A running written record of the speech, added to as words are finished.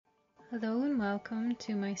Hello and welcome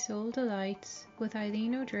to My Soul Delights with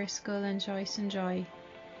Eileen O'Driscoll and Joyce and Joy.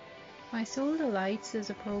 My Soul Delights is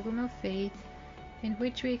a program of faith in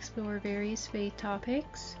which we explore various faith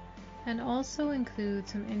topics and also include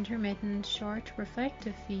some intermittent short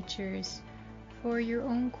reflective features for your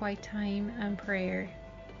own quiet time and prayer.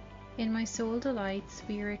 In My Soul Delights,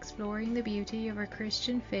 we are exploring the beauty of our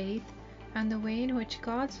Christian faith and the way in which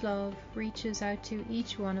God's love reaches out to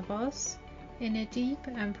each one of us in a deep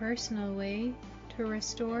and personal way to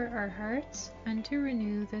restore our hearts and to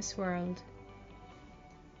renew this world.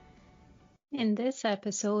 In this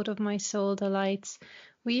episode of My Soul Delights,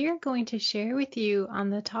 we are going to share with you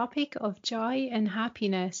on the topic of joy and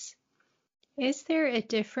happiness. Is there a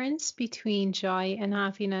difference between joy and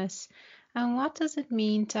happiness, and what does it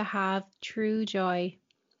mean to have true joy?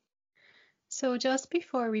 So just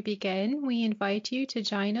before we begin, we invite you to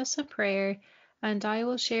join us in prayer, and I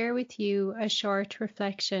will share with you a short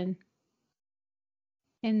reflection.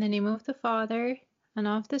 In the name of the Father, and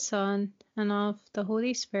of the Son, and of the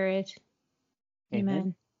Holy Spirit.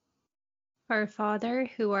 Amen. Our Father,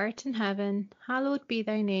 who art in heaven, hallowed be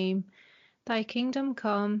thy name. Thy kingdom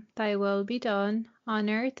come, thy will be done, on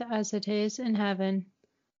earth as it is in heaven.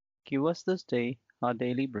 Give us this day our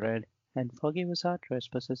daily bread, and forgive us our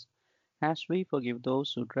trespasses, as we forgive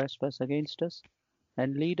those who trespass against us.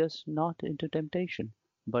 And lead us not into temptation,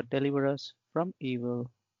 but deliver us from evil.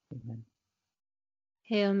 Amen.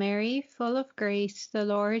 Hail Mary, full of grace, the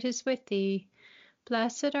Lord is with thee.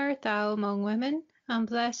 Blessed art thou among women, and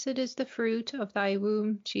blessed is the fruit of thy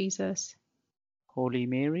womb, Jesus. Holy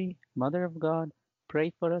Mary, Mother of God,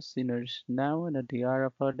 pray for us sinners, now and at the hour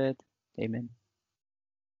of our death. Amen.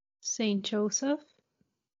 Saint Joseph,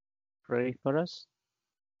 Pray for us.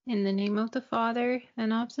 in the name of the Father,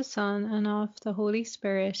 and of the Son, and of the Holy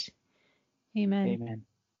Spirit. Amen. Amen.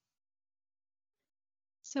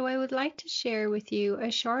 So I would like to share with you a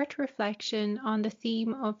short reflection on the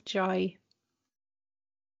theme of joy.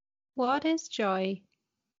 What is joy?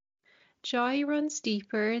 Joy runs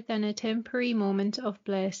deeper than a temporary moment of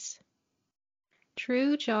bliss.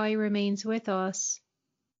 True joy remains with us.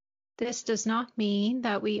 This does not mean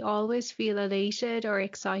that we always feel elated or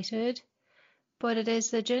excited, but it is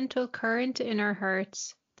the gentle current in our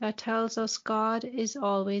hearts that tells us God is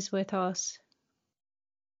always with us.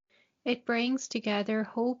 It brings together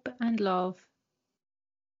hope and love.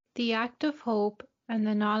 The act of hope and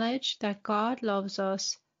the knowledge that God loves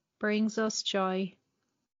us brings us joy.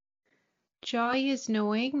 Joy is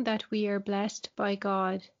knowing that we are blessed by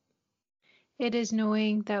God. It is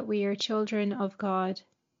knowing that we are children of God.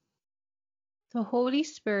 The Holy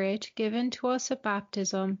Spirit given to us at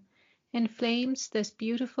baptism inflames this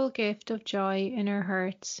beautiful gift of joy in our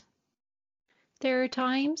hearts. There are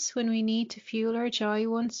times when we need to fuel our joy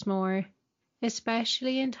once more,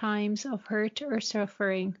 especially in times of hurt or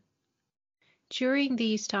suffering. During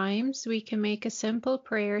these times, we can make a simple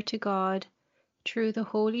prayer to God through the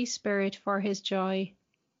Holy Spirit for His joy.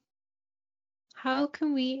 How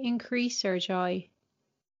can we increase our joy?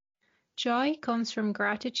 Joy comes from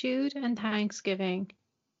gratitude and thanksgiving,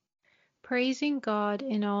 praising God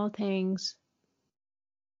in all things.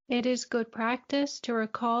 It is good practice to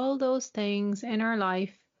recall those things in our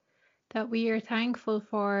life that we are thankful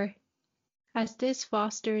for, as this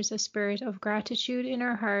fosters a spirit of gratitude in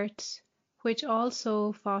our hearts, which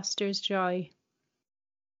also fosters joy.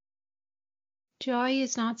 Joy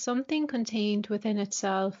is not something contained within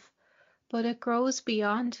itself, but it grows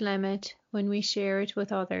beyond limit when we share it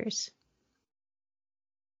with others.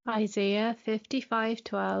 Isaiah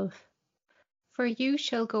 55:12. For you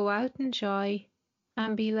shall go out in joy,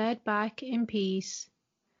 and be led back in peace.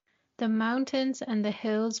 The mountains and the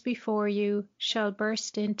hills before you shall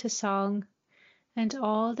burst into song, and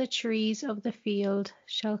all the trees of the field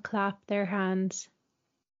shall clap their hands.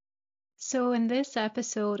 So in this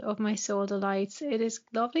episode of My Soul Delights, it is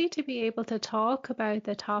lovely to be able to talk about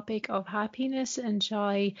the topic of happiness and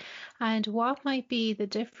joy and what might be the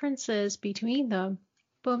differences between them.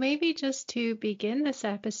 But maybe just to begin this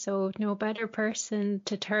episode, no better person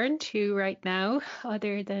to turn to right now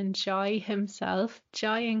other than Joy himself,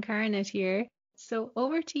 Joy incarnate here. So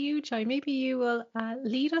over to you, Joy. Maybe you will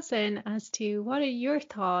lead us in as to what are your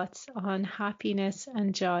thoughts on happiness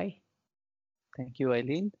and joy. Thank you,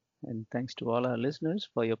 Eileen, and thanks to all our listeners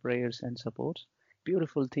for your prayers and support.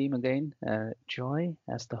 Beautiful theme again, joy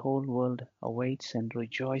as the whole world awaits and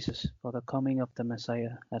rejoices for the coming of the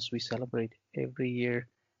Messiah as we celebrate every year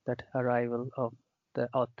that arrival of the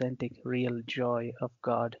authentic, real joy of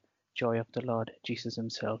God, joy of the Lord Jesus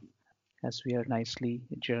Himself, as we are nicely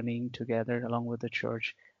journeying together along with the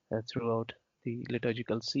church throughout the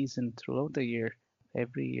liturgical season, throughout the year,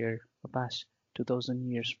 every year. for past 2000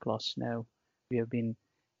 years plus now. We have been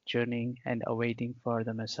journeying and awaiting for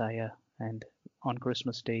the Messiah. And on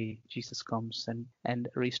Christmas Day, Jesus comes and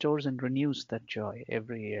restores and renews that joy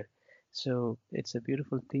every year. So it's a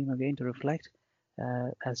beautiful theme again to reflect.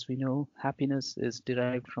 As we know, happiness is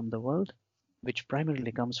derived from the world, which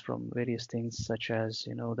primarily comes from various things such as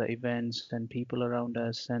the events and people around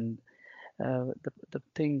us, and the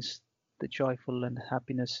things, the joyful and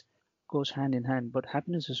happiness goes hand in hand. But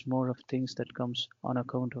happiness is more of things that comes on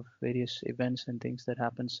account of various events and things that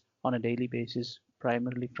happens on a daily basis,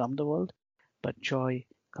 primarily from the world. But joy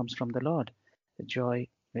comes from the Lord. Joy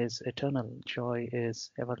is eternal. Joy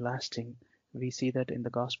is everlasting. We see that in the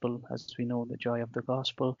gospel, as we know, the joy of the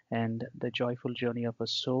gospel and the joyful journey of a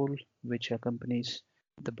soul, which accompanies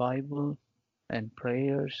the Bible and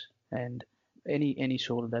prayers, and any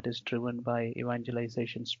soul that is driven by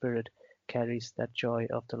evangelization spirit carries that joy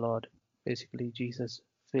of the Lord. Basically, Jesus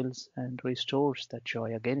fills and restores that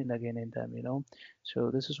joy again and again in them.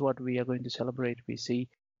 So this is what we are going to celebrate. We see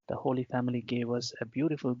the Holy Family gave us a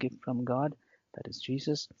beautiful gift from God, that is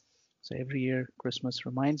Jesus. So every year, Christmas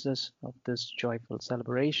reminds us of this joyful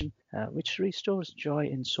celebration, which restores joy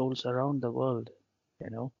in souls around the world. You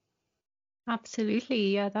know.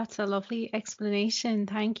 Absolutely. Yeah, that's a lovely explanation.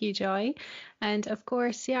 Thank you, Joy. And of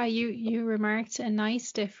course, yeah, you remarked a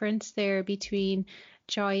nice difference there between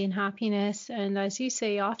joy and happiness. And as you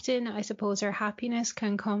say, often I suppose our happiness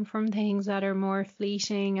can come from things that are more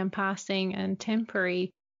fleeting and passing and temporary.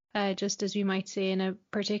 Just as we might say in a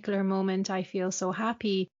particular moment, I feel so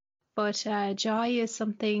happy. But joy is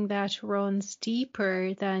something that runs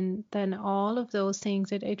deeper than all of those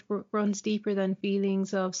things. It runs deeper than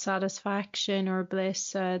feelings of satisfaction or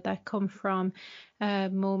bliss that come from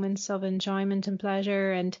moments of enjoyment and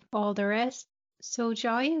pleasure and all the rest. So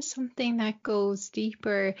joy is something that goes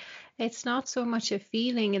deeper. It's not so much a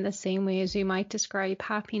feeling in the same way as we might describe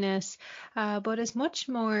happiness, but is much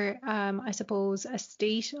more, I suppose, a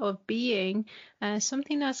state of being,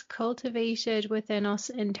 something that's cultivated within us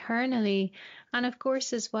internally. And of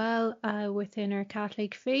course, as well, within our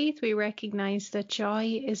Catholic faith, we recognize that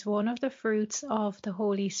joy is one of the fruits of the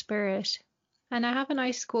Holy Spirit. And I have a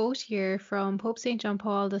nice quote here from Pope St. John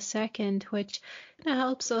Paul II, which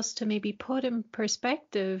helps us to maybe put in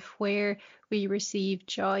perspective where we receive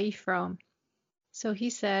joy from. So he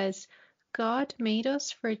says, God made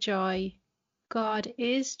us for joy. God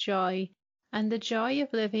is joy. And the joy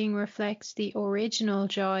of living reflects the original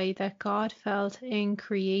joy that God felt in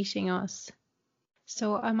creating us.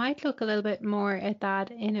 So I might look a little bit more at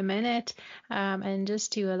that in a minute, and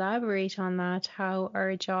just to elaborate on that, how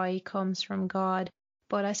our joy comes from God.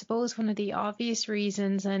 But I suppose one of the obvious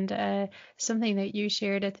reasons, and something that you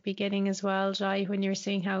shared at the beginning as well, Jai, when you're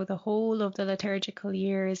saying how the whole of the liturgical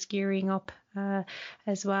year is gearing up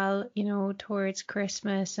as well, towards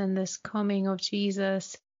Christmas and this coming of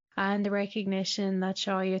Jesus, and the recognition that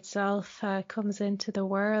joy itself comes into the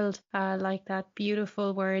world, like that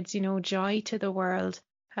beautiful words, joy to the world.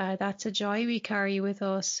 That's a joy we carry with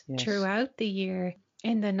us throughout the year,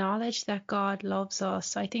 in the knowledge that God loves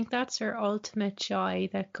us. I think that's our ultimate joy,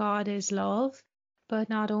 that God is love. But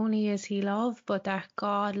not only is he love, but that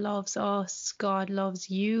God loves us, God loves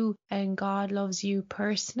you, and God loves you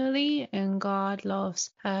personally, and God loves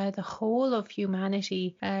the whole of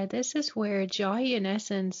humanity. This is where joy, in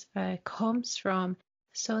essence, comes from.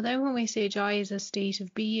 So then when we say joy is a state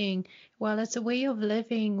of being, well, it's a way of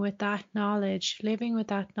living with that knowledge,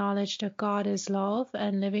 that God is love,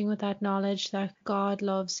 and living with that knowledge that God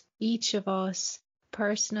loves each of us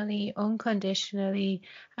personally, unconditionally,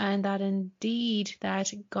 and that indeed that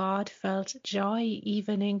God felt joy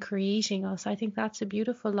even in creating us. I think that's a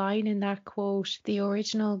beautiful line in that quote, the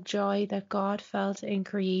original joy that God felt in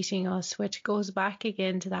creating us, which goes back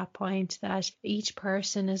again to that point that each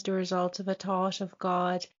person is the result of a thought of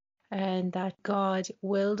God, and that God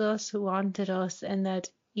willed us, wanted us, and that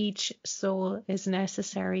each soul is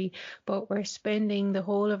necessary, but we're spending the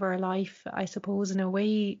whole of our life, I suppose, in a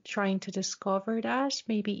way trying to discover that,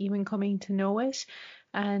 maybe even coming to know it,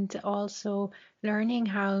 and also learning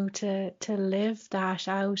how to live that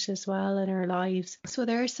out as well in our lives. So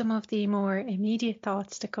there are some of the more immediate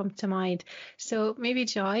thoughts to come to mind. So maybe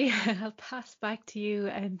Joy, I'll pass back to you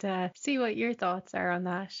and see what your thoughts are on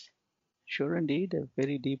that. Sure, indeed, a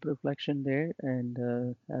very deep reflection there.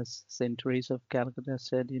 And as Saint Teresa of Calcutta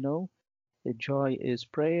said, joy is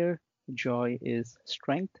prayer, joy is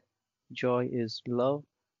strength, joy is love,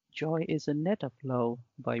 joy is a net of love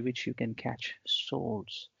by which you can catch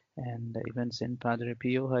souls. And even Saint Padre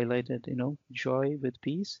Pio highlighted, joy with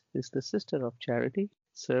peace is the sister of charity.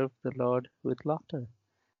 Serve the Lord with laughter.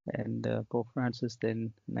 And Pope Francis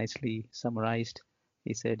then nicely summarized.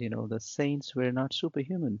 He said, the saints were not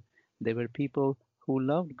superhuman. They were people who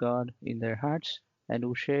loved God in their hearts and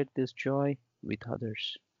who shared this joy with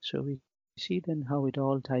others. So we see then how it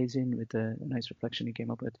all ties in with a nice reflection he came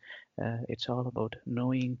up with. It's all about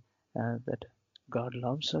knowing that God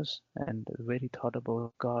loves us, and the very thought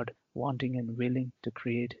about God wanting and willing to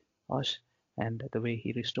create us, and the way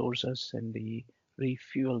he restores us and he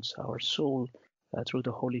refuels our soul through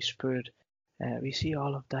the Holy Spirit. We see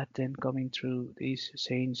all of that then coming through these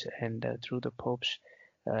saints and through the popes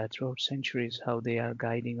throughout centuries, how they are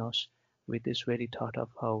guiding us with this very thought of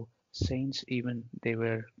how saints even they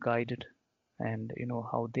were guided, and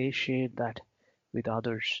how they shared that with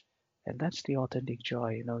others. And that's the authentic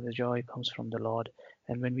joy. The joy comes from the Lord,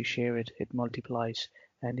 and when we share it, it multiplies,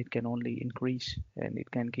 and it can only increase, and it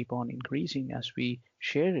can keep on increasing as we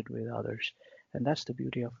share it with others. And that's the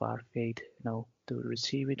beauty of our faith, to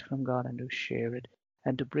receive it from God and to share it,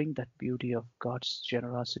 and to bring that beauty of God's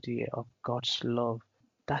generosity, of God's love,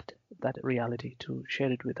 that reality, to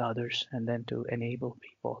share it with others, and then to enable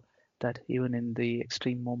people that even in the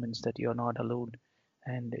extreme moments that you're not alone,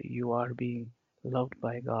 and you are being loved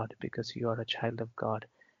by God because you are a child of God.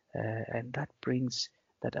 And that brings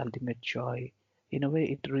that ultimate joy. In a way,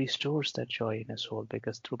 it restores that joy in a soul,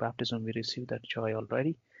 because through baptism we receive that joy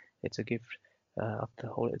already. It's a gift of the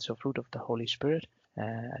Holy, it's a fruit of the Holy Spirit,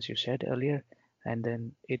 as you said earlier, and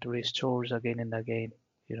then it restores again and again.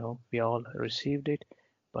 We all received it,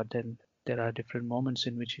 but then there are different moments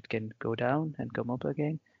in which it can go down and come up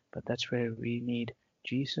again. But that's where we need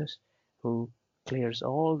Jesus, who clears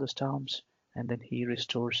all the storms, and then he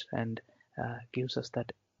restores and gives us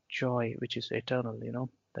that joy which is eternal,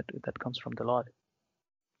 that comes from the Lord.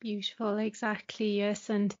 Beautiful, exactly, yes.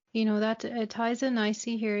 And that ties in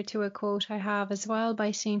nicely here to a quote I have as well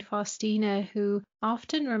by Saint Faustina, who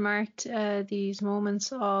often remarked these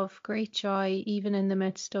moments of great joy, even in the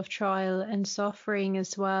midst of trial and suffering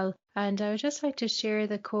as well. And I would just like to share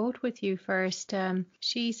the quote with you first.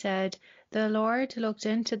 She said, "The Lord looked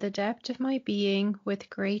into the depth of my being with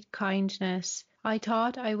great kindness. I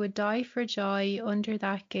thought I would die for joy under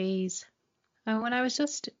that gaze." And when I was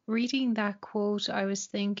just reading that quote, I was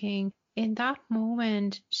thinking, in that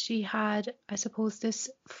moment, she had, I suppose,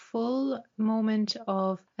 this full moment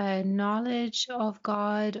of knowledge of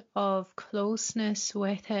God, of closeness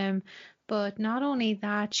with Him. But not only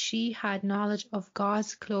that, she had knowledge of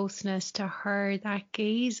God's closeness to her, that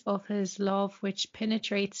gaze of His love, which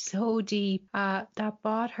penetrates so deep, that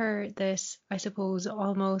brought her this, I suppose,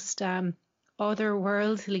 almost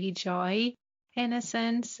otherworldly joy in a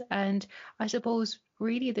sense. And I suppose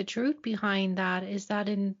really the truth behind that is that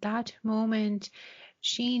in that moment,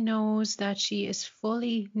 she knows that she is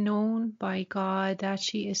fully known by God, that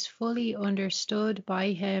she is fully understood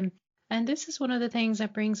by Him. And this is one of the things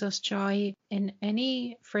that brings us joy in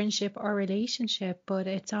any friendship or relationship, but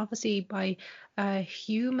it's obviously by a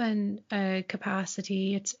human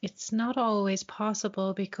capacity. It's not always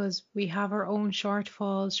possible because we have our own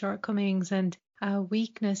shortfalls, shortcomings, and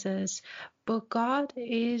weaknesses. But God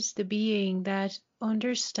is the being that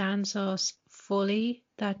understands us fully,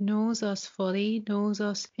 that knows us fully, knows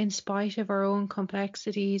us in spite of our own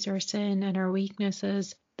complexities, our sin, and our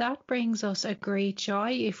weaknesses. That brings us a great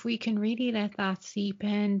joy if we can really let that seep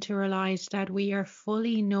in, to realize that we are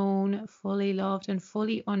fully known, fully loved, and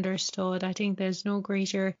fully understood. I think there's no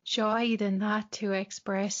greater joy than that to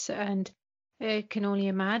express, and I can only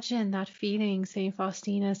imagine that feeling. St.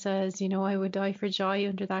 Faustina says, I would die for joy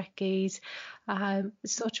under that gaze.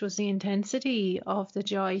 Such was the intensity of the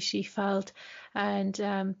joy she felt.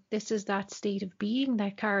 And this is that state of being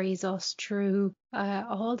that carries us through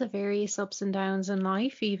all the various ups and downs in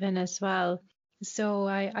life, even as well. So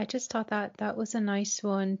I just thought that that was a nice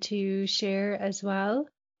one to share as well.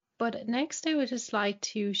 But next, I would just like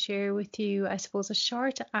to share with you, I suppose, a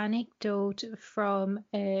short anecdote from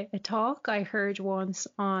a talk I heard once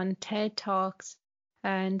on TED Talks.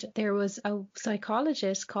 And there was a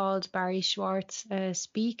psychologist called Barry Schwartz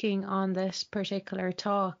speaking on this particular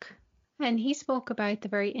talk. And he spoke about the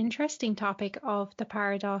very interesting topic of the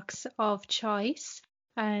paradox of choice.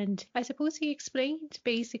 And I suppose he explained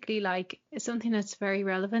basically like something that's very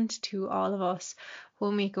relevant to all of us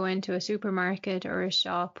when we go into a supermarket or a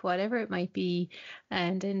shop, whatever it might be,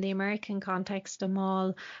 and in the American context, a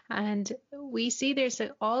mall, and we see there's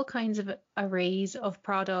all kinds of arrays of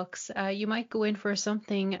products. You might go in for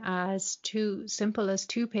something as too simple as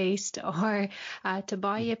toothpaste, or to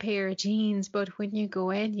buy a pair of jeans, but when you go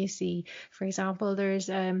in, you see, for example, there's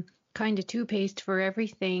kind of toothpaste for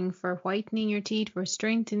everything, for whitening your teeth, for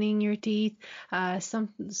strengthening your teeth. So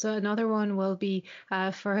another one will be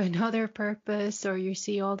for another purpose, or you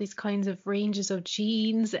see all these kinds of ranges of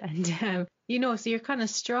jeans, and so you're kind of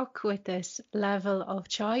struck with this level of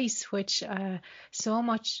choice, which so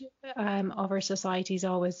much of our society is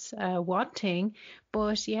always wanting.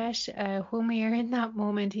 But yet, when we are in that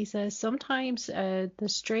moment, he says sometimes the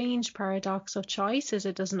strange paradox of choice is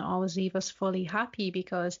it doesn't always leave us fully happy,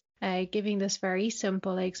 because giving this very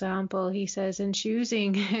simple example, he says in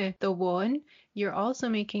choosing the one, you're also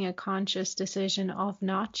making a conscious decision of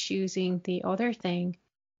not choosing the other thing.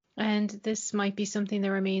 And this might be something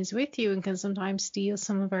that remains with you and can sometimes steal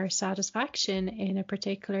some of our satisfaction in a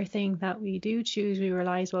particular thing that we do choose. We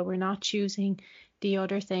realize, well, we're not choosing the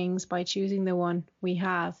other things by choosing the one we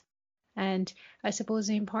have. And I suppose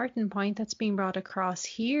the important point that's being brought across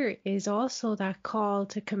here is also that call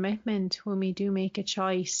to commitment when we do make a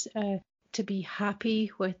choice, to be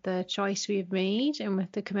happy with the choice we have made and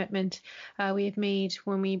with the commitment we have made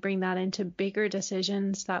when we bring that into bigger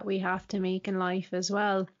decisions that we have to make in life as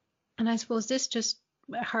well. And I suppose this just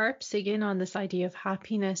harps again on this idea of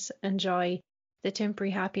happiness and joy, the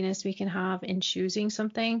temporary happiness we can have in choosing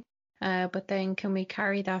something, but then can we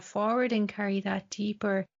carry that forward and carry that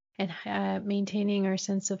deeper and maintaining our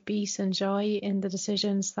sense of peace and joy in the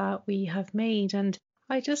decisions that we have made. And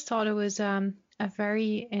I just thought it was a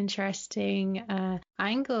very interesting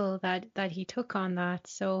angle that he took on that.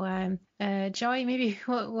 So Joy, maybe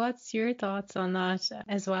what's your thoughts on that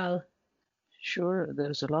as well? Sure,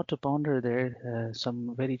 there's a lot to ponder there.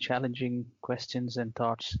 Some very challenging questions and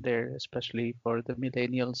thoughts there, especially for the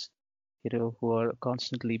millennials, who are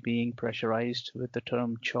constantly being pressurized with the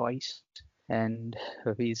term choice. And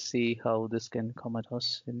we see how this can come at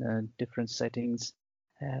us in different settings.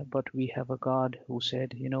 But we have a God who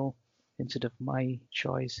said, instead of my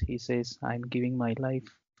choice, he says, I'm giving my life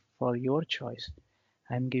for your choice.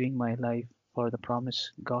 I'm giving my life for the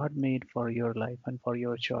promise God made for your life and for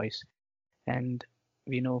your choice. And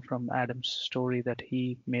we know from Adam's story that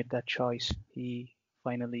he made that choice. He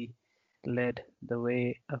finally led the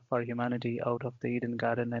way for humanity out of the Eden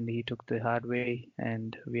garden, and he took the hard way,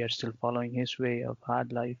 and we are still following his way of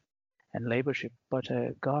hard life and laborship. But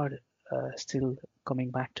God still coming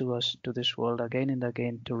back to us, to this world again and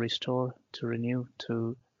again, to restore, to renew,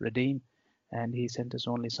 to redeem. And he sent his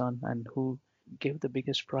only son, and who gave the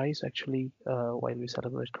biggest price. Actually, while we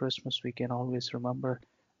celebrate Christmas, we can always remember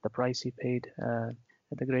the price he paid.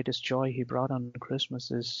 The greatest joy he brought on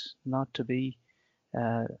Christmas is not to be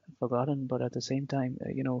forgotten, but at the same time,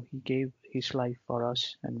 he gave his life for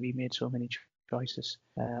us, and we made so many choices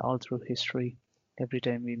all through history. Every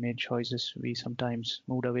time we made choices, we sometimes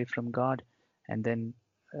moved away from God, and then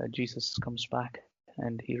Jesus comes back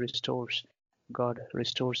and he restores. God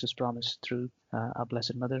restores his promise through our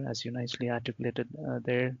Blessed Mother, as you nicely articulated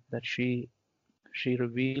there, that she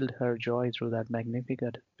revealed her joy through that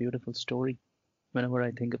magnificent, beautiful story. Whenever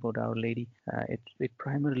I think about Our Lady, it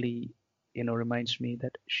primarily reminds me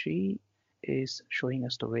that she is showing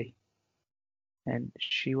us the way. And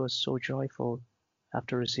she was so joyful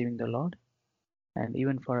after receiving the Lord, and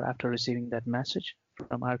even after receiving that message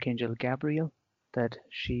from Archangel Gabriel, that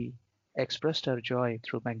she expressed her joy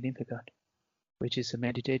through Magnificat, which is a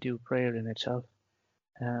meditative prayer in itself,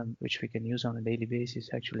 which we can use on a daily basis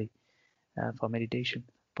actually for meditation.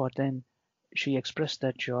 But then she expressed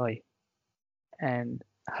that joy, and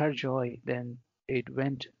her joy then it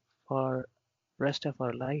went for rest of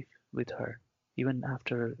our life with her. Even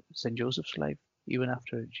after St. Joseph's life, even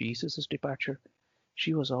after Jesus' departure,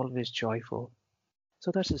 she was always joyful.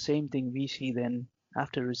 So that's the same thing we see then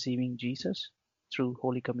after receiving Jesus through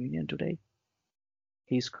Holy Communion today.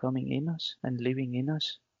 He's coming in us and living in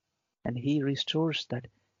us, and he restores that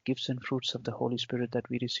gifts and fruits of the Holy Spirit that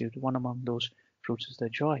we received. One among those fruits is the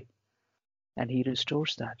joy, and he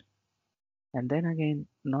restores that. And then again,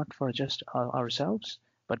 not for just ourselves,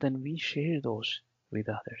 but then we share those with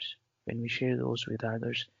others. When we share those with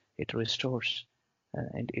others, it restores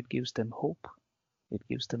and it gives them hope, it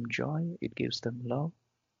gives them joy, it gives them love,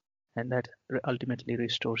 and that ultimately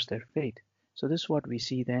restores their faith. So this is what we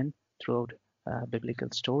see then throughout biblical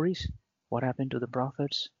stories. What happened to the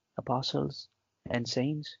prophets, apostles, and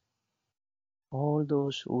saints? All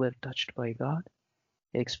those who were touched by God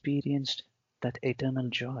experienced that eternal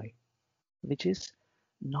joy, which is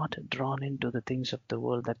not drawn into the things of the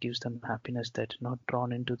world that gives them happiness, that not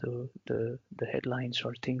drawn into the headlines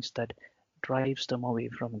or things that drives them away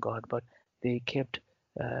from God, but they kept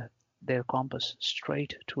their compass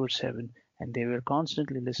straight towards heaven, and they were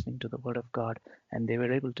constantly listening to the word of God, and they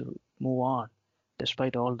were able to move on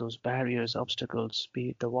despite all those barriers, obstacles, be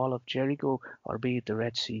it the wall of Jericho or be it the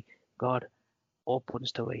Red Sea, God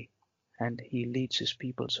opens the way and he leads his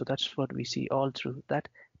people. So that's what we see all through that.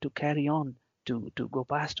 To carry on, to go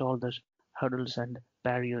past all those hurdles and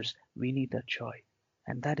barriers, we need that joy.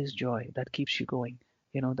 And that is joy that keeps you going.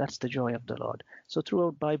 That's the joy of the Lord. So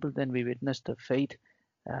throughout Bible, then we witness the faith,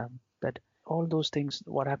 that all those things,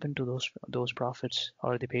 what happened to those prophets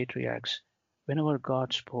or the patriarchs, whenever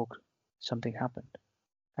God spoke, something happened,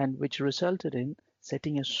 and which resulted in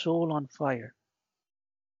setting a soul on fire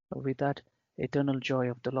with that eternal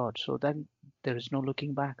joy of the Lord. So then there is no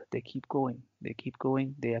looking back. They keep going. They keep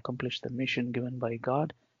going. They accomplish the mission given by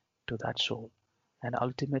God to that soul. And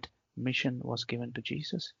ultimate mission was given to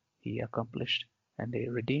Jesus. He accomplished, and they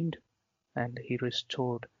redeemed, and he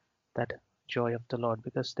restored that joy of the Lord.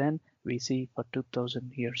 Because then we see for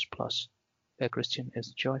 2000 years plus, a Christian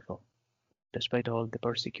is joyful. Despite all the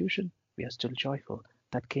persecution, we are still joyful.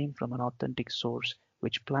 That came from an authentic source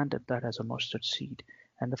which planted that as a mustard seed.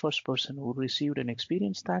 And the first person who received and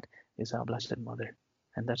experienced that is our Blessed Mother.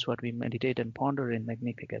 And that's what we meditate and ponder in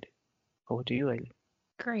Magnificat. Over to you, Aileen.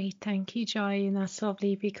 Great, thank you, Joy. And that's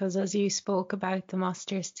lovely, because as you spoke about the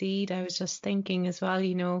mustard seed, I was just thinking as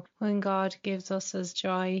well, when God gives us as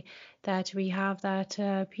joy, that we have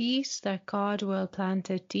that peace, that God will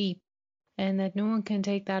plant it deep, and that no one can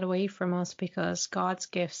take that away from us, because God's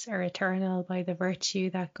gifts are eternal by the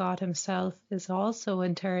virtue that God himself is also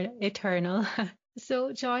eternal.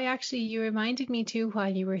 So, Joy, actually, you reminded me too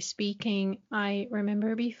while you were speaking. I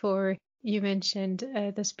remember before you mentioned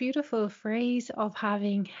this beautiful phrase of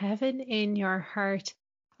having heaven in your heart.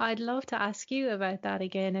 I'd love to ask you about that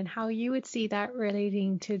again, and how you would see that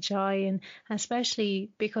relating to joy, and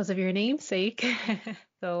especially because of your namesake.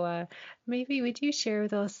 So maybe would you share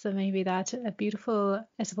with us maybe that a beautiful,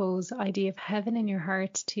 I suppose, idea of heaven in your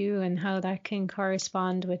heart too, and how that can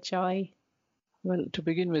correspond with joy? Well, to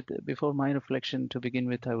begin with, before my reflection,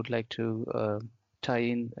 I would like to tie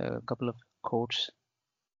in a couple of quotes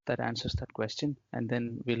that answers that question, and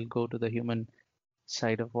then we'll go to the human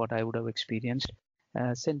side of what I would have experienced.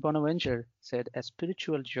 Saint Bonaventure said, "A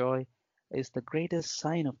spiritual joy is the greatest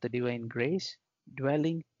sign of the divine grace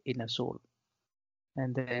dwelling in a soul."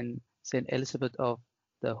 And then Saint Elizabeth of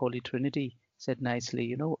the Holy Trinity said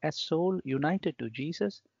nicely, "A soul united to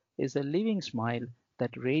Jesus is a living smile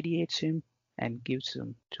that radiates him and gives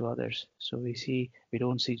him to others." So we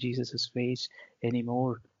don't see Jesus' face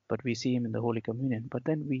anymore, but we see him in the Holy Communion. But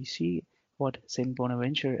then we see what Saint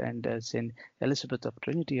Bonaventure and Saint Elizabeth of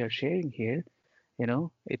Trinity are sharing here.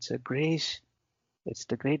 It's a grace. It's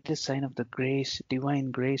the greatest sign of the grace,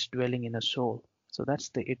 divine grace dwelling in a soul. So that's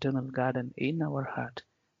the eternal garden in our heart.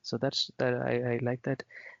 So that's that. I like that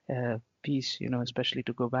piece, especially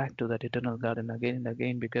to go back to that eternal garden again and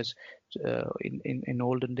again, because in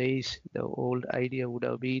olden days, the old idea would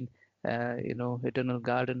have been, eternal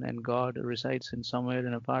garden, and God resides in somewhere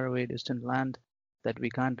in a faraway distant land that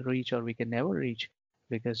we can't reach or we can never reach,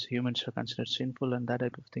 because humans are considered sinful and that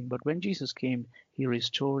type of thing. But when Jesus came, he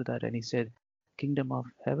restored that, and he said, "Kingdom of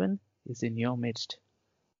heaven is in your midst."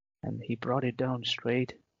 And he brought it down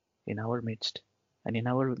straight in our midst. And in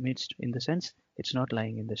our midst, in the sense, it's not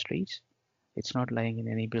lying in the streets. It's not lying in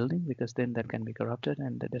any building, because then that can be corrupted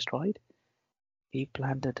and destroyed. He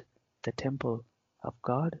planted the temple of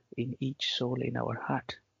God in each soul in our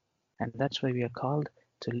heart. And that's why we are called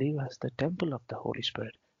to live as the temple of the Holy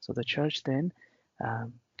Spirit. So the church then,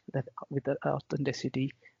 that with the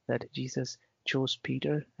authenticity that Jesus chose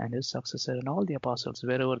Peter and his successor and all the apostles,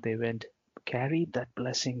 wherever they went, carried that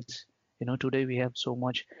blessings. Today we have so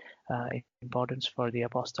much importance for the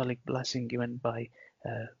apostolic blessing given by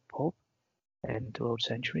Pope and throughout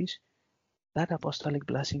centuries. That apostolic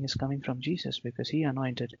blessing is coming from Jesus, because he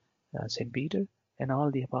anointed St. Peter and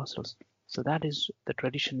all the apostles. So that is the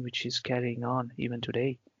tradition which is carrying on even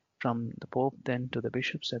today, from the Pope then to the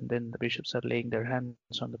bishops, and then the bishops are laying their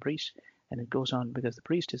hands on the priest, and it goes on because the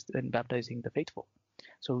priest is then baptizing the faithful.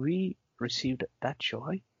 So we received that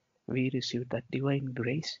joy, we received that divine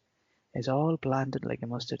grace, is all planted like a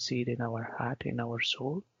mustard seed in our heart, in our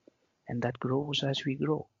soul, and that grows as we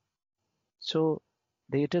grow. So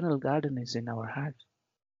the eternal garden is in our heart,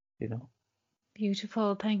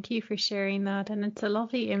 Beautiful. Thank you for sharing that. And it's a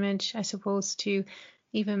lovely image, I suppose, to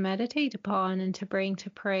even meditate upon and to bring to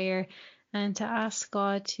prayer, and to ask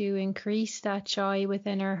God to increase that joy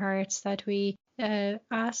within our hearts, that we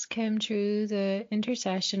ask him through the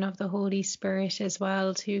intercession of the Holy Spirit as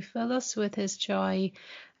well to fill us with his joy,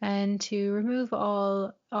 and to remove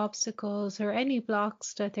all obstacles or any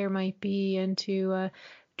blocks that there might be, and to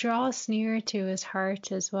draw us near to his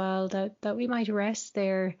heart as well, that we might rest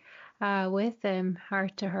there with them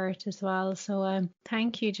heart to heart as well. So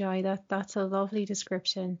thank you, Joy. That's a lovely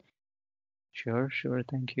description. Sure.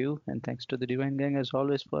 Thank you. And thanks to the Divine Gang as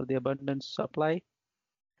always for the abundant supply.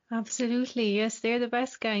 Absolutely. Yes, they're the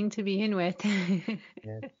best gang to be in with.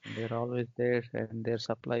 Yes, they're always there, and their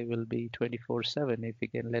supply will be 24/7 if we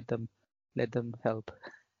can let them help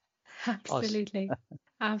us. Absolutely.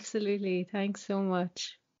 Absolutely. Thanks so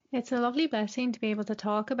much. It's a lovely blessing to be able to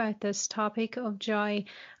talk about this topic of joy.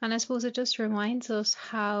 And I suppose it just reminds us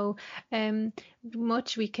how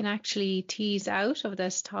much we can actually tease out of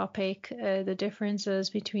this topic, the differences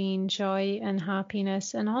between joy and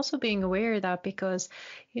happiness, and also being aware of that because,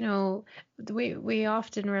 you know, we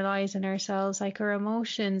often realize in ourselves like our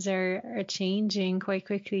emotions are changing quite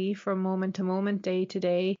quickly from moment to moment, day to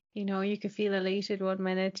day. You know, you could feel elated one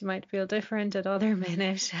minute, you might feel different at other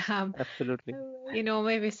minute. Absolutely. You know,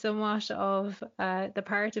 maybe somewhat of the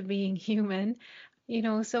part of being human, you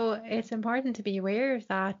know, so it's important to be aware of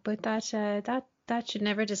that, but that should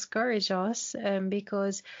never discourage us,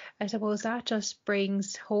 because I suppose that just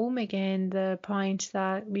brings home again the point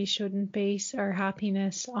that we shouldn't base our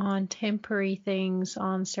happiness on temporary things,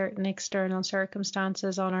 on certain external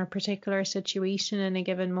circumstances, on our particular situation in a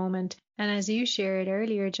given moment. And as you shared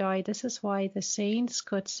earlier, Joy, this is why the saints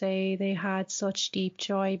could say they had such deep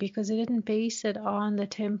joy because they didn't base it on the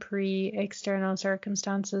temporary external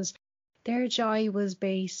circumstances. Their joy was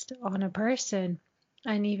based on a person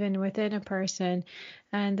and even within a person.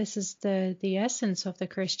 And this is the essence of the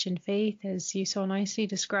Christian faith, as you so nicely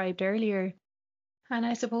described earlier. And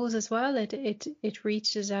I suppose as well it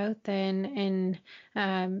reaches out then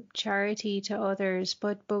in charity to others,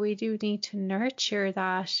 but we do need to nurture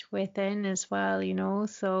that within as well, you know.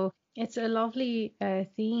 So it's a lovely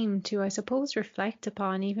theme to, I suppose, reflect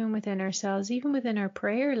upon even within ourselves, even within our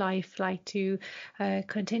prayer life, like to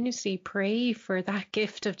continuously pray for that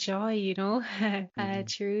gift of joy, you know,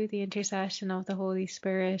 through the intercession of the Holy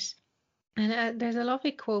Spirit. And there's a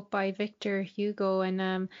lovely quote by Victor Hugo, and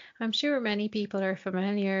I'm sure many people are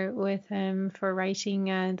familiar with him for writing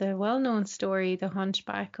the well-known story, The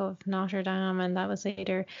Hunchback of Notre Dame, and that was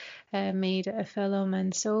later made a film,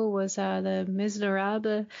 and so was Les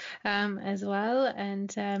Miserables as well.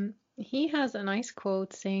 And he has a nice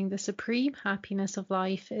quote saying, "The supreme happiness of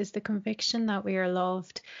life is the conviction that we are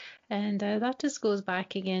loved." And that just goes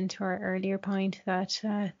back again to our earlier point that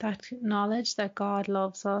that knowledge that God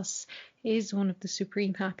loves us is one of the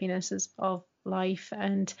supreme happinesses of life.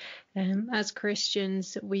 And as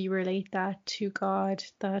Christians, we relate that to God,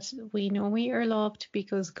 that we know we are loved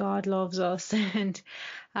because God loves us. And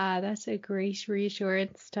that's a great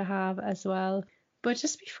reassurance to have as well. But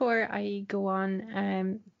just before I go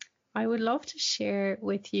on, I would love to share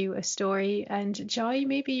with you a story. And Joy,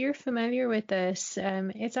 maybe you're familiar with this.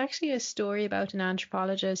 It's actually a story about an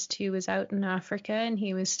anthropologist who was out in Africa and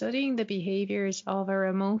he was studying the behaviors of a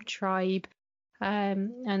remote tribe,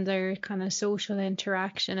 and their kind of social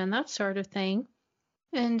interaction and that sort of thing.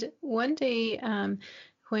 And one day,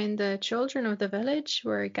 when the children of the village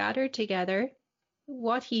were gathered together,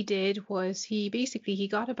 what he did was he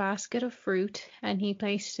got a basket of fruit and he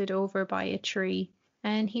placed it over by a tree.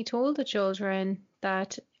 And he told the children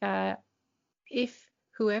that if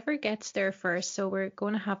whoever gets there first, so we're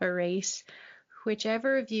going to have a race,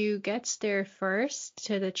 whichever of you gets there first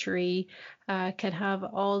to the tree can have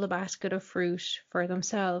all the basket of fruit for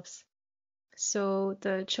themselves. So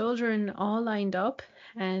the children all lined up,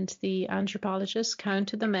 and the anthropologist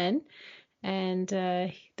counted them in, and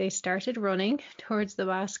they started running towards the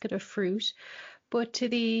basket of fruit. But to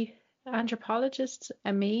the anthropologist's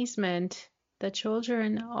amazement, the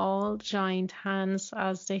children all joined hands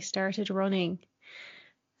as they started running.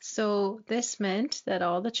 So this meant that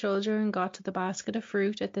all the children got to the basket of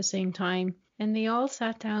fruit at the same time, and they all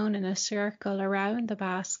sat down in a circle around the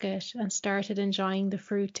basket and started enjoying the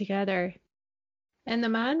fruit together. And the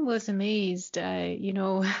man was amazed,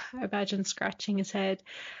 imagine scratching his head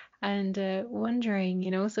and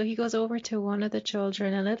wondering, so he goes over to one of the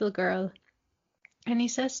children, a little girl, and he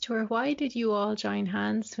says to her, "Why did you all join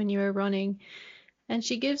hands when you were running?" And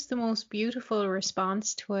she gives the most beautiful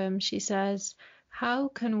response to him. She says, "How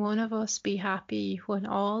can one of us be happy when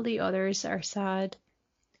all the others are sad?"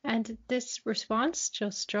 And this response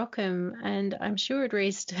just struck him, and I'm sure it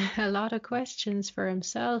raised a lot of questions for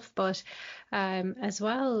himself, but as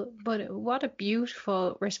well. But what a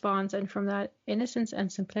beautiful response, and from that innocence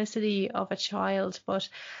and simplicity of a child. But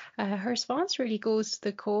her response really goes to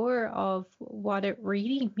the core of what it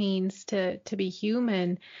really means to be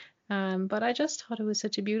human. But I just thought it was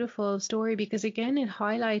such a beautiful story because again, it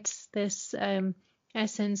highlights this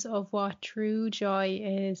essence of what true joy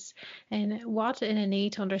is, and what an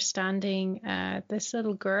innate understanding this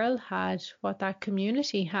little girl had, what that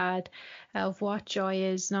community had, of what joy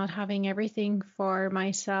is, not having everything for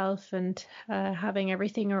myself and having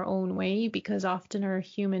everything our own way, because often our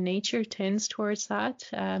human nature tends towards that,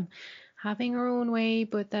 having our own way,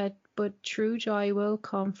 but true joy will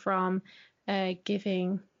come from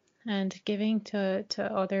giving, and giving to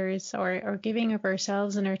others, or giving of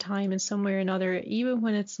ourselves and our time in some way or another, even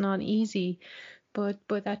when it's not easy. But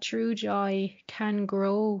that true joy can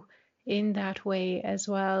grow in that way as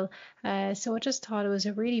well. So I just thought it was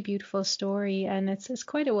a really beautiful story, and it's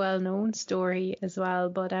quite a well-known story as well.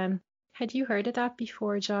 But had you heard of that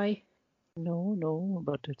before, Joy? No,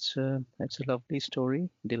 but it's a lovely story.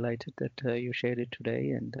 Delighted that you shared it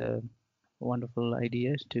today, and wonderful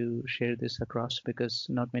idea to share this across, because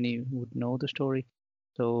not many would know the story.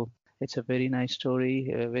 So it's a very nice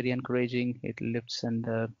story, very encouraging. It lifts, and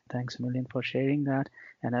thanks a million for sharing that.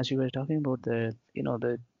 And as you were talking about the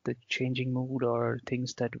changing mood, or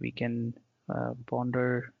things that we can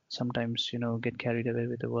ponder, sometimes get carried away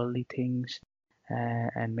with the worldly things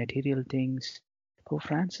and material things. Pope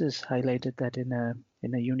Francis highlighted that in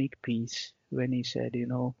a unique piece when he said,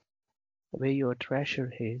 where your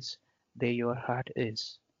treasure is, there your heart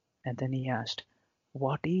is. And then he asked,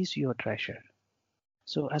 what is your treasure?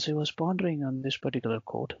 So as I was pondering on this particular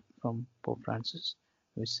quote from Pope Francis,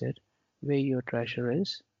 which said, where your treasure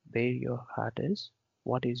is, there your heart is.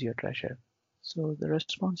 What is your treasure? So the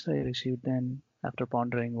response I received then after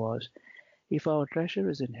pondering was, if our treasure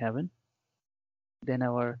is in heaven, then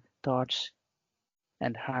our thoughts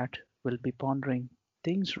and heart will be pondering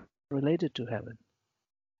things related to heaven,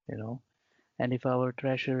 you know. And if our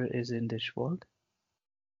treasure is in this world,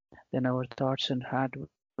 then our thoughts and heart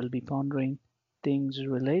will be pondering things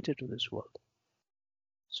related to this world.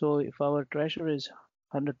 So if our treasure is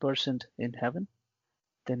 100% in heaven,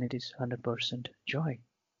 then it is 100% joy,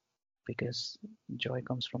 because joy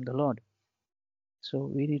comes from the Lord.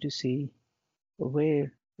 So we need to see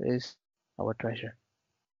where is our treasure,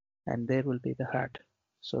 and there will be the heart.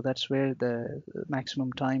 So that's where the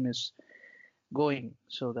maximum time is going.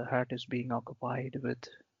 So the heart is being occupied with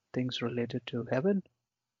things related to heaven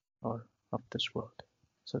or of this world.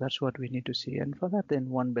 So that's what we need to see. And for that, then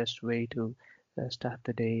one best way to start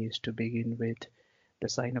the day is to begin with the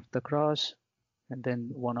sign of the cross, and then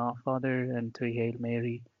one Our Father and three Hail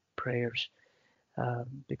Mary prayers,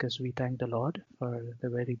 because we thank the Lord for the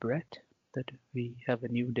very breath that we have a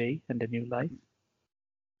new day and a new life.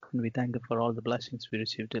 And we thank Him for all the blessings we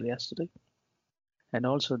received till yesterday. And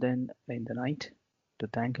also then in the night, to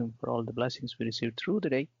thank Him for all the blessings we received through the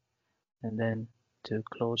day, and then to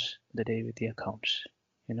close the day with the accounts.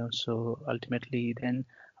 So ultimately then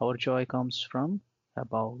our joy comes from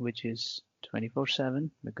above, which is 24/7,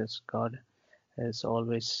 because God is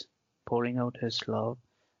always pouring out His love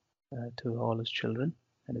to all His children.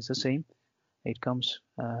 And it's the same. It comes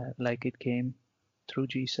like it came through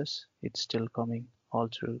Jesus. It's still coming all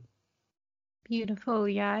through. Beautiful.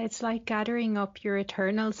 Yeah, it's like gathering up your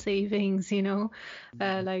eternal savings,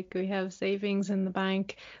 like we have savings in the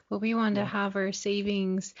bank, but we want to have our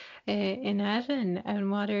savings in heaven. And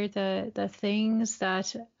what are the things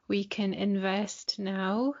that we can invest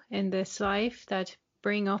now in this life that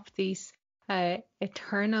bring up these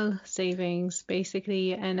eternal savings,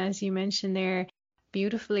 basically? And as you mentioned there,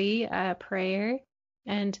 beautifully, prayer,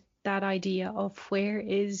 and that idea of where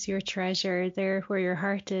is your treasure, there where your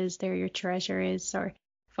heart is, there your treasure is, or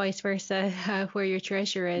vice versa, where your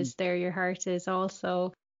treasure is, there your heart is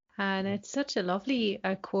also. And it's such a lovely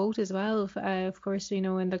quote as well, of course,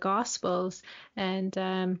 in the Gospels. And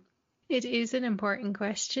it is an important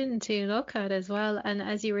question to look at as well. And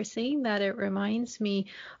as you were saying that, it reminds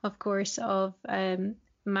me, of course, of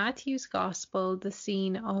Matthew's Gospel, the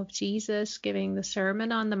scene of Jesus giving the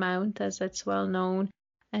Sermon on the Mount, as it's well known,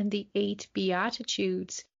 and the 8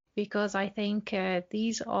 Beatitudes, because I think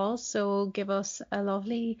these also give us a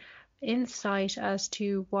lovely insight as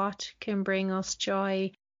to what can bring us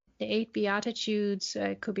joy. The 8 Beatitudes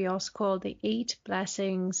could be also called the 8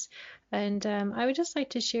 blessings. And I would just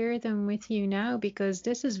like to share them with you now, because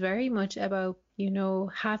this is very much about,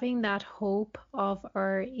 having that hope of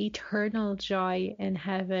our eternal joy in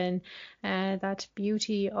heaven, that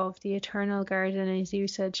beauty of the eternal garden, as you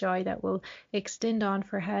said, Joy, that will extend on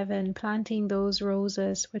for heaven, planting those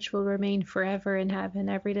roses which will remain forever in heaven.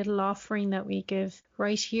 Every little offering that we give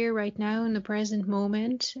right here, right now, in the present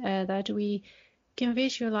moment, that we can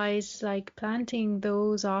visualize like planting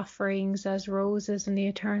those offerings as roses in the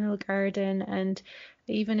eternal garden. And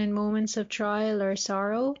even in moments of trial or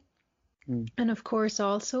sorrow, And of course,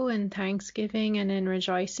 also in thanksgiving and in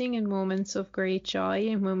rejoicing in moments of great joy,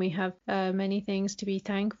 and when we have many things to be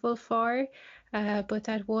thankful for. But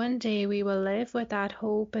that one day we will live with that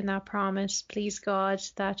hope and that promise, please God,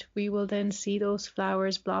 that we will then see those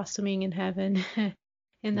flowers blossoming in heaven.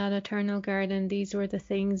 In that eternal garden. These were the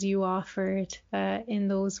things you offered in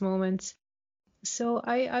those moments. So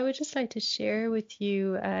I would just like to share with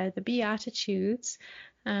you the Beatitudes.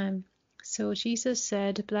 So Jesus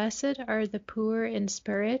said, "Blessed are the poor in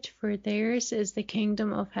spirit, for theirs is the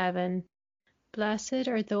kingdom of heaven. Blessed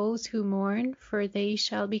are those who mourn, for they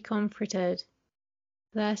shall be comforted.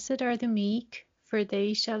 Blessed are the meek, for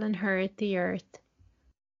they shall inherit the earth.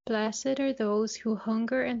 Blessed are those who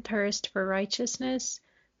hunger and thirst for righteousness,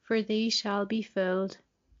 for they shall be filled.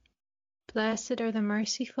 Blessed are the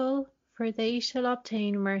merciful, for they shall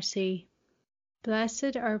obtain mercy.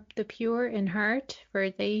 Blessed are the pure in heart, for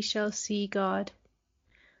they shall see God.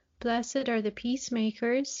 Blessed are the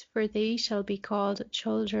peacemakers, for they shall be called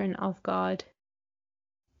children of God.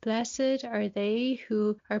 Blessed are they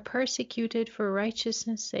who are persecuted for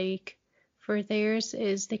righteousness' sake, for theirs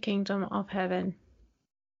is the kingdom of heaven."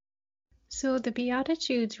 So the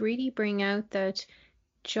Beatitudes really bring out that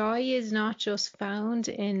joy is not just found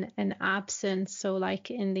in an absence, so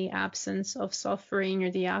like in the absence of suffering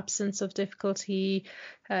or the absence of difficulty,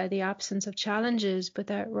 the absence of challenges, but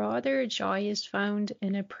that rather joy is found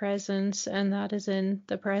in a presence, and that is in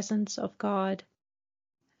the presence of God.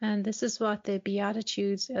 And this is what the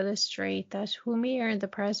Beatitudes illustrate, that when we are in the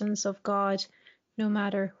presence of God, no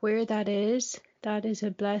matter where that is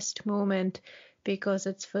a blessed moment because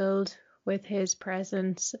it's filled with His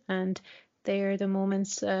presence, and they are the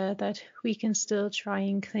moments that we can still try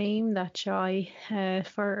and claim that joy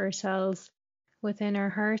for ourselves within our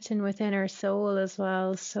heart and within our soul as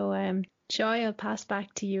well. So, Joy, I'll pass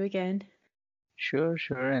back to you again. Sure.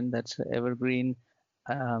 And that's an evergreen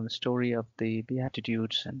story of the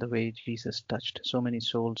Beatitudes and the way Jesus touched so many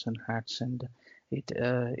souls and hearts. And it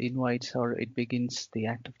invites, or it begins the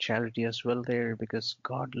act of charity as well there, because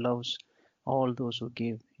God loves all those who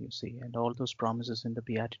give, you see, and all those promises in the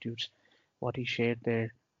Beatitudes, what He shared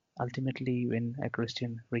there. Ultimately, when a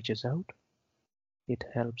Christian reaches out, it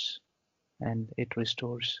helps and it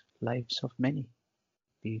restores lives of many,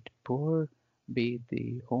 be it poor, be it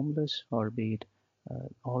the homeless, or be it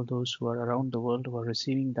all those who are around the world who are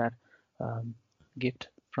receiving that gift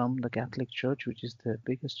from the Catholic Church, which is the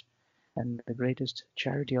biggest and the greatest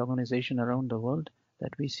charity organization around the world.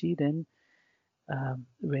 That we see then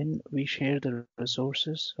when we share the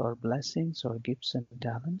resources or blessings or gifts and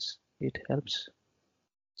talents, it helps.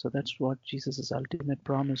 So that's what Jesus' ultimate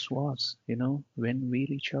promise was. When we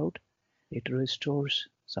reach out, it restores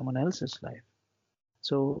someone else's life.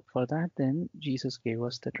 So for that, then Jesus gave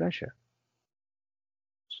us the treasure.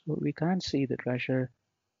 So we can't see the treasure,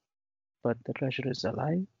 but the treasure is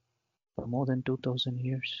alive for more than 2000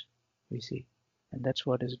 years, we see. And that's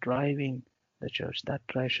what is driving the church. That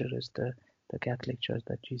treasure is the Catholic Church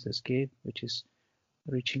that Jesus gave, which is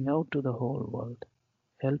reaching out to the whole world,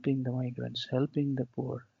 helping the migrants, helping the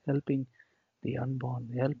poor, helping the unborn,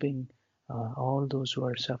 helping all those who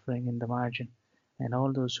are suffering in the margin, and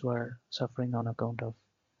all those who are suffering on account of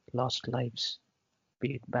lost lives,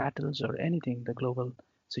 be it battles or anything, the global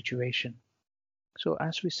situation. So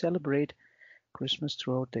as we celebrate Christmas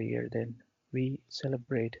throughout the year, then we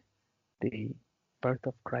celebrate the birth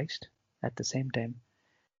of Christ, at the same time,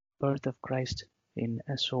 birth of Christ in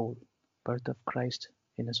a soul, birth of Christ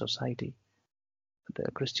in a society, the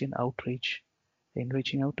Christian outreach in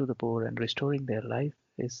reaching out to the poor and restoring their life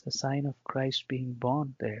is a sign of Christ being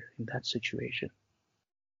born there in that situation.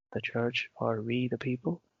 The church, or we the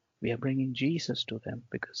people, we are bringing Jesus to them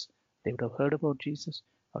because they would have heard about Jesus,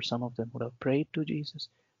 or some of them would have prayed to Jesus.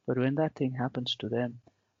 But when that thing happens to them,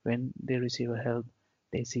 when they receive a help,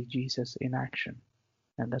 they see Jesus in action.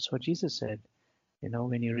 And that's what Jesus said.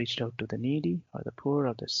 When you reached out to the needy or the poor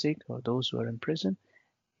or the sick or those who are in prison,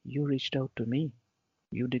 you reached out to me.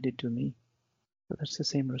 You did it to me. So that's the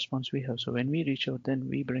same response we have. So when we reach out, then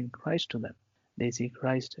we bring Christ to them. They see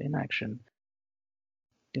Christ in action.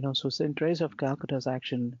 So St. Teresa of Calcutta's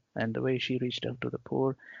action and the way she reached out to the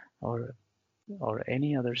poor, or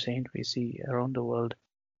any other saint we see around the world,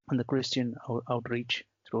 and the Christian outreach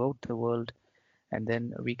throughout the world, and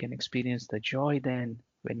then we can experience the joy then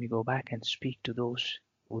when we go back and speak to those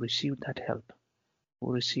who received that help,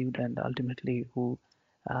 who received and ultimately who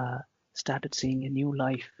started seeing a new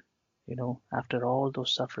life, after all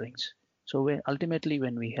those sufferings. So ultimately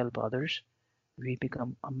when we help others, we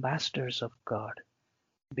become ambassadors of God,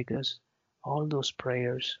 because all those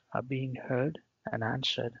prayers are being heard and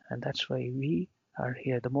answered, and that's why we are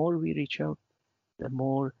here. The more we reach out, the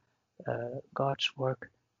more God's work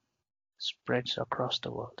spreads across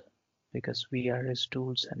the world, because we are His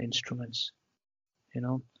tools and instruments, you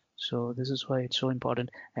know. So this is why it's so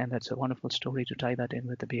important, and that's a wonderful story to tie that in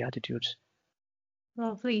with the Beatitudes.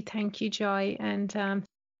 Lovely. Thank you, Joy. And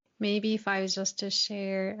maybe if I was just to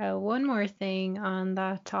share one more thing on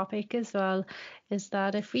that topic as well, is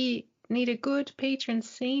that if we need a good patron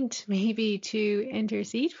saint maybe to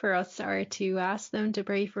intercede for us or to ask them to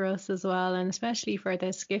pray for us as well, and especially for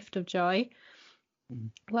this gift of joy,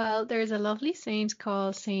 well, there's a lovely saint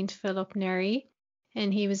called Saint Philip Neri,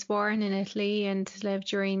 and he was born in Italy and lived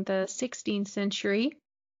during the 16th century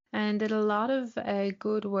and did a lot of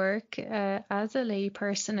good work as a lay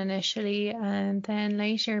person initially, and then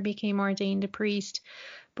later became ordained a priest.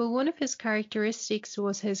 But one of his characteristics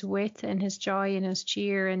was his wit and his joy and his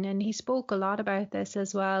cheer, and he spoke a lot about this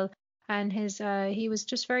as well. And he was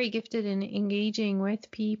just very gifted in engaging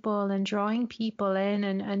with people and drawing people in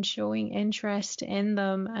and showing interest in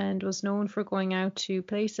them, and was known for going out to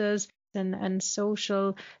places and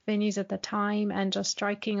social venues at the time and just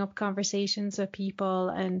striking up conversations with people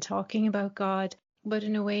and talking about God, but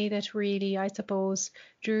in a way that really, I suppose,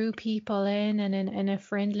 drew people in and in a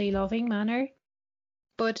friendly, loving manner.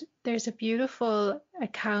 But there's a beautiful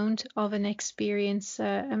account of an experience,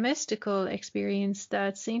 a mystical experience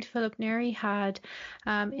that St. Philip Neri had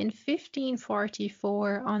in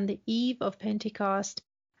 1544 on the eve of Pentecost,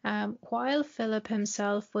 while Philip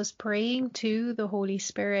himself was praying to the Holy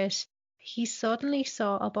Spirit. He suddenly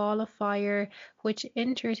saw a ball of fire which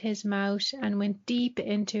entered his mouth and went deep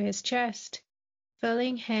into his chest,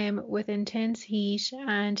 filling him with intense heat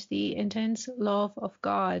and the intense love of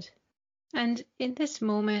God. And in this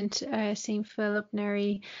moment, St. Philip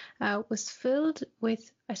Neri was filled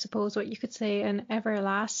with, I suppose, what you could say, an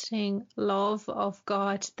everlasting love of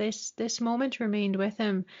God. This moment remained with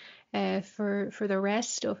him for the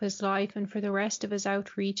rest of his life and for the rest of his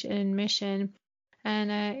outreach and mission.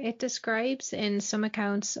 And it describes in some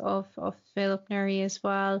accounts of Philip Neri as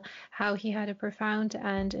well how he had a profound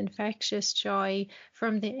and infectious joy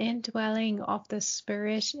from the indwelling of the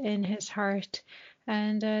Spirit in his heart.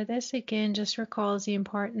 And this again just recalls the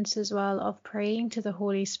importance as well of praying to the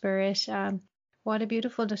Holy Spirit. What a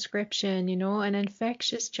beautiful description, an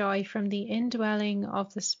infectious joy from the indwelling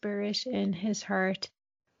of the Spirit in his heart.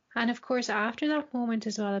 And of course, after that moment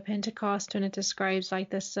as well at Pentecost, when it describes like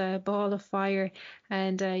this ball of fire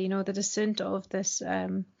and, the descent of this,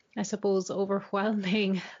 I suppose,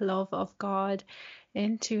 overwhelming love of God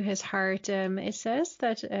into his heart, it says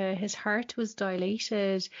that his heart was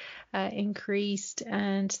dilated, increased,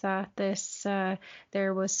 and that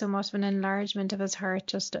there was somewhat of an enlargement of his heart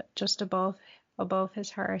just above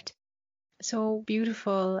his heart. So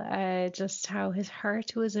beautiful, just how his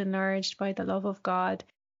heart was enlarged by the love of God.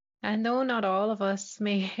 And though not all of us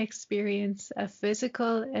may experience a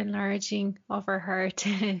physical enlarging of our heart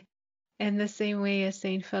in the same way as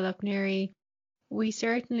St. Philip Neri, we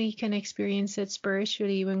certainly can experience it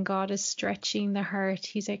spiritually when God is stretching the heart.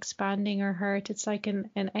 He's expanding our heart. It's like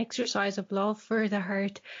an exercise of love for the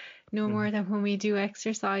heart, no more than when we do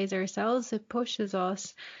exercise ourselves. It pushes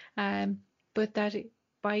us, but that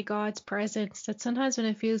by God's presence, that sometimes when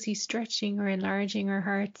it feels He's stretching or enlarging our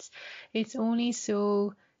hearts, it's only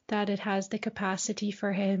so that it has the capacity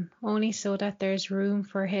for Him, only so that there's room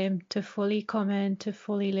for Him to fully come in, to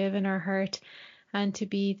fully live in our heart, and to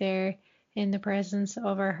be there in the presence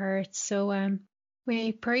of our hearts. So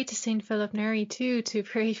we pray to St. Philip Neri too, to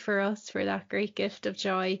pray for us for that great gift of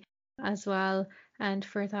joy as well, and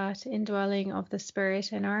for that indwelling of the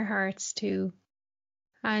Spirit in our hearts too.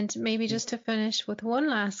 And maybe just to finish with one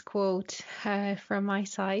last quote from my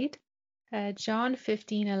side. John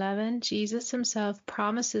 15:11, Jesus himself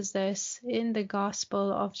promises this in the Gospel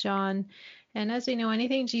of John. And as we know,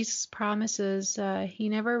 anything Jesus promises, he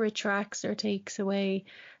never retracts or takes away.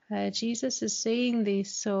 Jesus is saying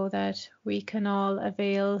this so that we can all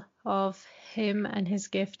avail of him and his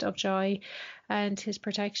gift of joy and his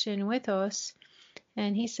protection with us.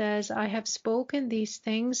 And he says, I have spoken these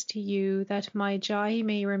things to you that my joy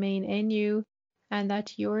may remain in you and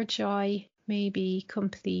that your joy may be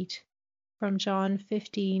complete. From John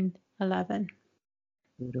 15:11.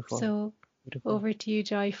 Beautiful. So Beautiful. Over to you,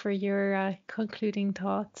 Joy, for your concluding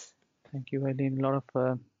thoughts. Thank you, Eileen. A lot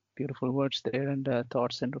of beautiful words there and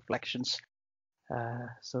thoughts and reflections,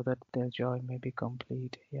 so that their joy may be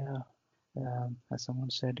complete. Yeah. As someone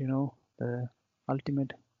said, the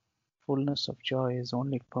ultimate fullness of joy is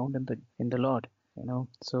only found in the Lord.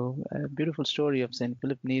 So a beautiful story of Saint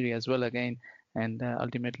Philip Neri as well again, and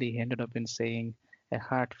ultimately he ended up in saying, a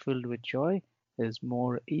heart filled with joy is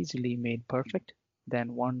more easily made perfect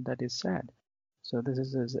than one that is sad. So this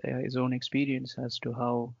is his own experience as to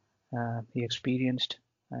how he experienced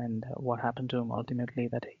and what happened to him ultimately,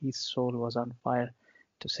 that his soul was on fire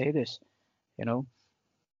to say this, you know.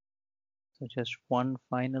 So just one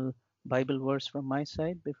final Bible verse from my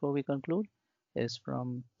side before we conclude is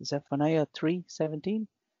from Zephaniah 3:17.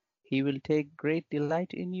 He will take great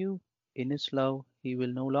delight in you. In his love he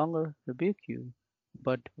will no longer rebuke you,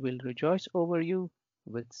 but will rejoice over you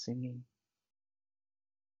with singing.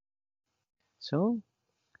 So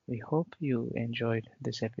we hope you enjoyed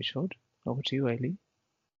this episode. Over to you, Eileen.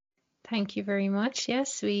 Thank you very much.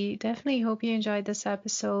 Yes, we definitely hope you enjoyed this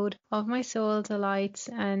episode of My Soul Delights,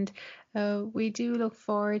 and we do look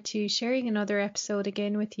forward to sharing another episode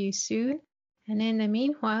again with you soon. And in the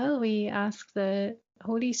meanwhile, we ask the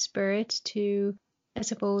Holy Spirit to, I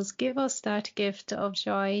suppose, give us that gift of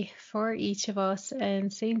joy for each of us,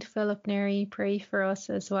 and Saint Philip Neri, pray for us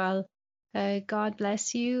as well. God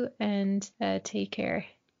bless you, and take care.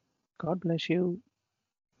 God bless you.